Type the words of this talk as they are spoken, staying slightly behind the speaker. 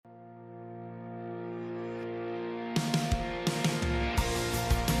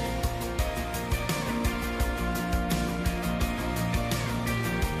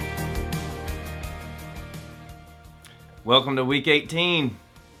Welcome to week 18.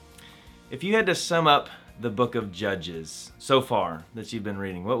 If you had to sum up the book of Judges so far that you've been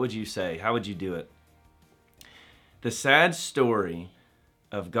reading, what would you say? How would you do it? The sad story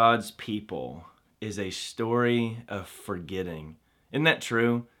of God's people is a story of forgetting. Isn't that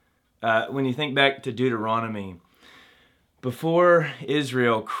true? When you think back to Deuteronomy, before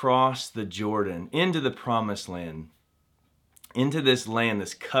Israel crossed the Jordan into the promised land, into this land,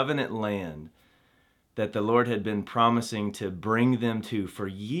 this covenant land that the Lord had been promising to bring them to for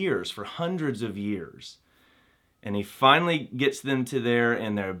years, for hundreds of years. And he finally gets them to there,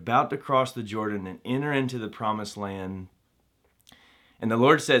 and they're about to cross the Jordan and enter into the promised land. And the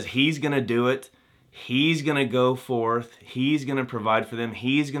Lord says he's going to do it. He's going to go forth. He's going to provide for them.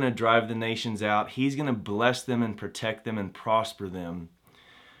 He's going to drive the nations out. He's going to bless them and protect them and prosper them.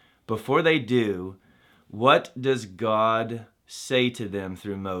 Before they do, what does God say to them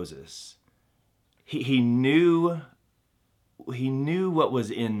through Moses? He knew what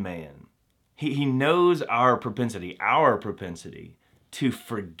was in man. He knows our propensity to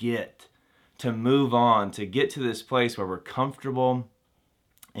forget, to move on, to get to this place where we're comfortable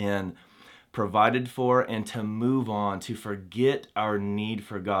and provided for, and to move on, to forget our need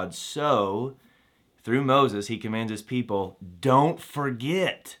for God. So, through Moses, he commands his people, don't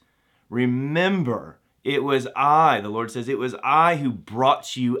forget. Remember, it was I, the Lord says, it was I who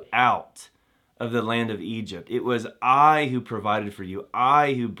brought you out of the land of Egypt. It was I who provided for you.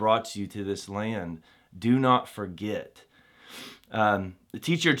 I who brought you to this land. Do not forget.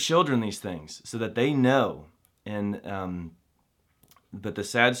 Teach your children these things so that they know. But the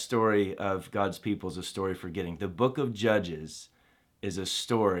sad story of God's people is a story of forgetting. The book of Judges is a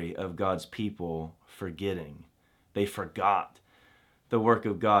story of God's people forgetting. They forgot the work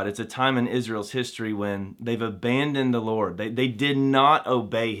of God. It's a time in Israel's history when they've abandoned the Lord. They did not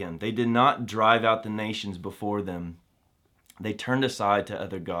obey him. They did not drive out the nations before them. They turned aside to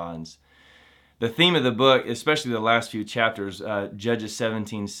other gods. The theme of the book, especially the last few chapters, Judges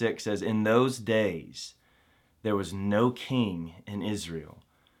 17:6 says, in those days, there was no king in Israel.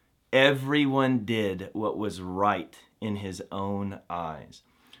 Everyone did what was right in his own eyes.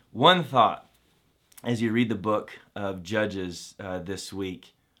 One thought as you read the book of Judges this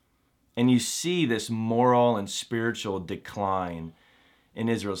week, and you see this moral and spiritual decline in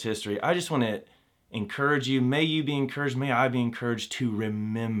Israel's history, I just want to encourage you, may you be encouraged, may I be encouraged to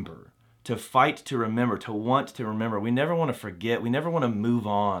remember, to fight to remember, to want to remember. We never want to forget. We never want to move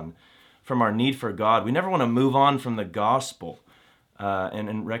on from our need for God. We never want to move on from the gospel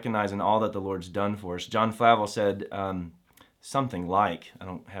and recognizing all that the Lord's done for us. John Flavel said something like, I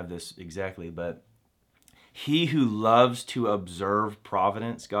don't have this exactly, but he who loves to observe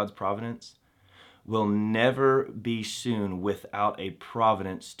providence, God's providence, will never be soon without a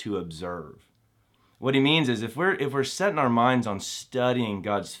providence to observe. What he means is if we're setting our minds on studying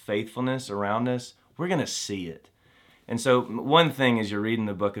God's faithfulness around us, we're going to see it. And so one thing as you're reading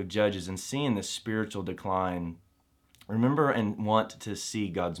the book of Judges and seeing the spiritual decline, remember and want to see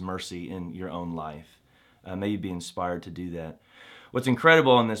God's mercy in your own life. May you be inspired to do that. What's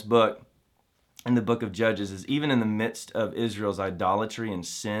incredible in this book, in the book of Judges, is even in the midst of Israel's idolatry and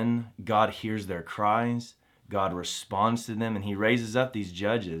sin, God hears their cries, God responds to them, and he raises up these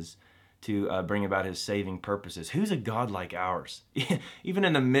judges to bring about his saving purposes. Who's a God like ours? Even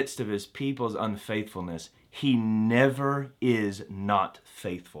in the midst of his people's unfaithfulness, he never is not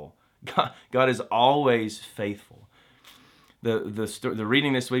faithful. God is always faithful. The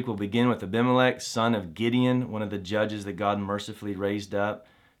reading this week will begin with Abimelech, son of Gideon, one of the judges that God mercifully raised up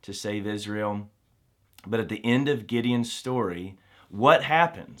to save Israel. But at the end of Gideon's story, what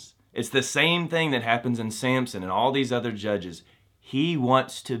happens? It's the same thing that happens in Samson and all these other judges. He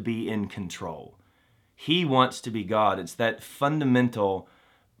wants to be in control. He wants to be God. It's that fundamental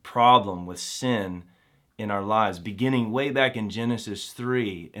problem with sin in our lives, beginning way back in Genesis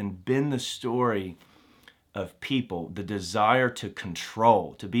 3 and been the story of people, the desire to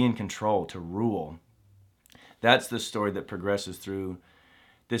control, to be in control, to rule. That's the story that progresses through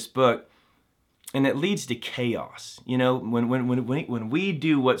this book, and it leads to chaos. You know, when we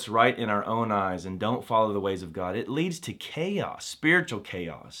do what's right in our own eyes and don't follow the ways of God, it leads to chaos, spiritual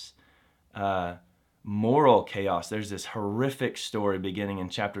chaos, moral chaos. There's this horrific story beginning in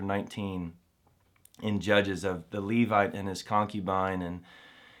chapter 19 in Judges of the Levite and his concubine and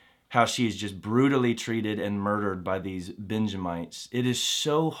how she is just brutally treated and murdered by these Benjamites. It is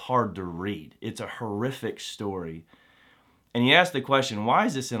so hard to read. It's a horrific story. And you ask the question, why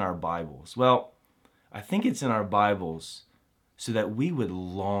is this in our Bibles? Well, I think it's in our Bibles so that we would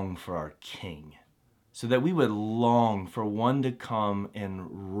long for our King, so that we would long for one to come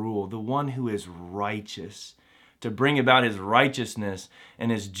and rule, the one who is righteous, to bring about his righteousness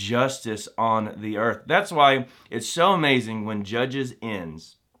and his justice on the earth. That's why it's so amazing when Judges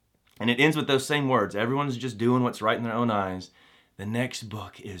ends, and it ends with those same words. Everyone's just doing what's right in their own eyes. The next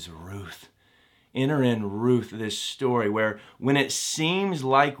book is Ruth. Enter in Ruth, this story where when it seems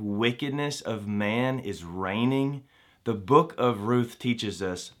like wickedness of man is reigning, the book of Ruth teaches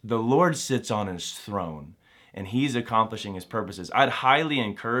us the Lord sits on his throne and he's accomplishing his purposes. I'd highly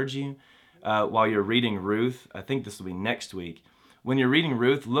encourage you while you're reading Ruth, I think this will be next week, when you're reading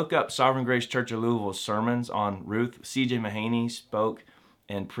Ruth, look up Sovereign Grace Church of Louisville's sermons on Ruth. C.J. Mahaney spoke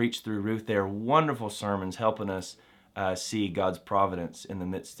and preached through Ruth. They are wonderful sermons helping us see God's providence in the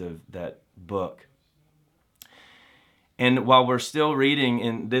midst of that book. And while we're still reading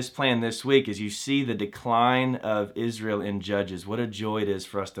in this plan this week, as you see the decline of Israel in Judges, what a joy it is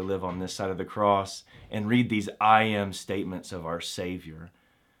for us to live on this side of the cross and read these I am statements of our Savior.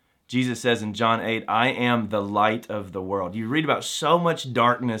 Jesus says in John 8, I am the light of the world. You read about so much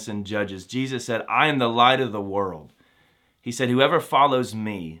darkness in Judges. Jesus said, I am the light of the world. He said, whoever follows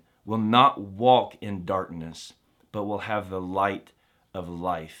me will not walk in darkness, but will have the light of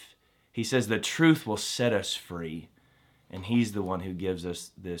life. He says the truth will set us free. And he's the one who gives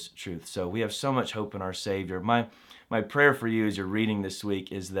us this truth. So we have so much hope in our Savior. My prayer for you as you're reading this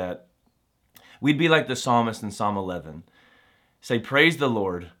week is that we'd be like the psalmist in Psalm 11. Say, praise the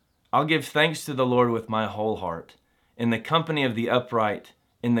Lord. I'll give thanks to the Lord with my whole heart. In the company of the upright,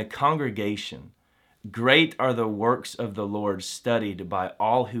 in the congregation, great are the works of the Lord, studied by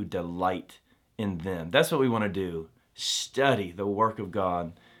all who delight in them. That's what we want to do. Study the work of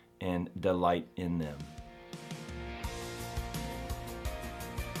God and delight in them.